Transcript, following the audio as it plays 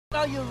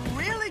are you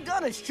really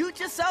gonna shoot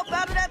yourself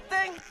out of that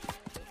thing?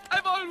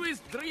 I've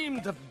always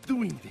dreamed of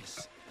doing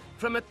this.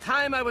 From the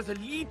time I was a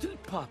little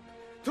pup.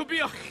 To be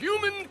a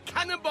human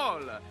cannibal.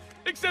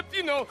 Except,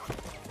 you know,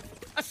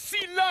 a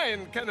sea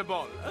lion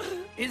cannibal.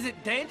 Is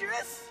it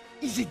dangerous?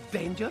 Is it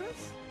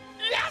dangerous?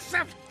 Yes,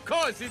 of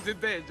course it's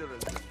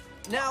dangerous.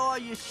 Now, are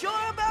you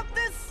sure about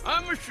this?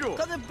 I'm sure.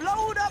 Because if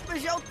blowed up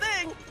is your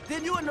thing,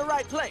 then you're in the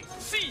right place.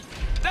 See,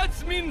 that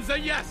means a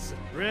yes.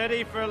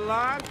 Ready for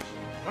lunch?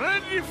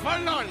 Ready for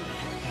lunch.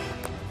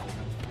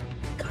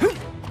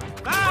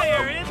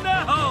 Fire in the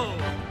hole!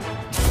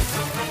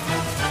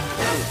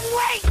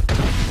 Wait!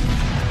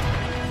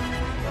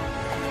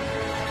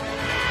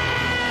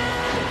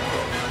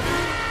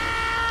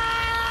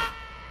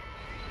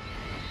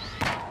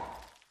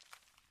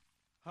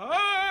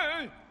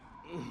 Hi!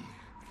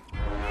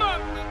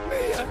 Mamma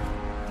mia!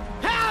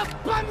 Help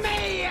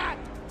me!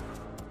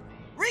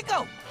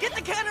 Rico, get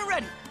the cannon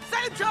ready.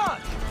 Set in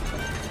charge.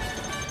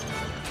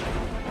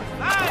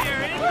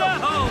 Fire in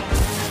the hole!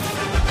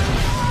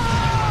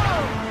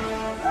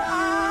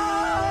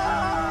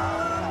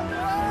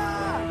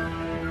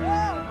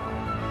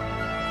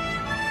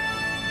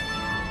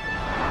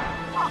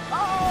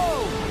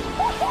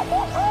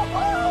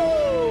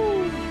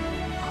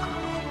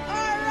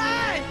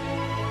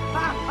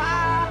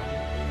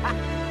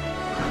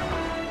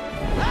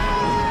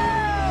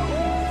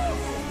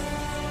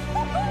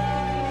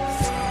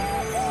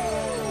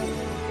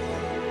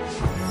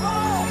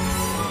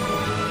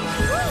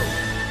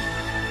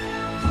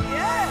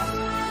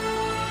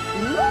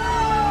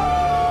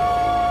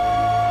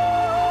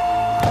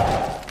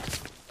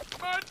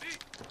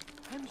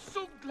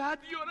 Glad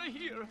you're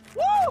here.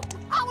 Woo!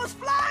 I was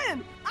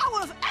flying! I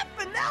was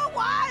effing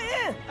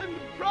L-Y-N! I'm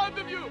proud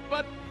of you,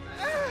 but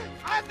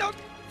I don't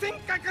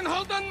think I can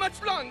hold on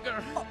much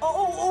longer.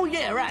 Oh,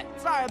 yeah, right.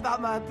 Sorry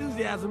about my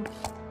enthusiasm.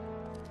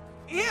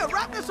 Here,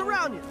 wrap this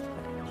around you.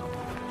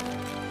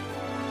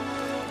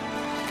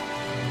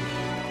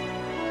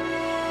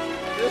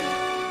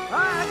 All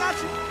right,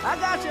 I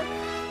got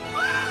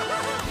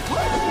you.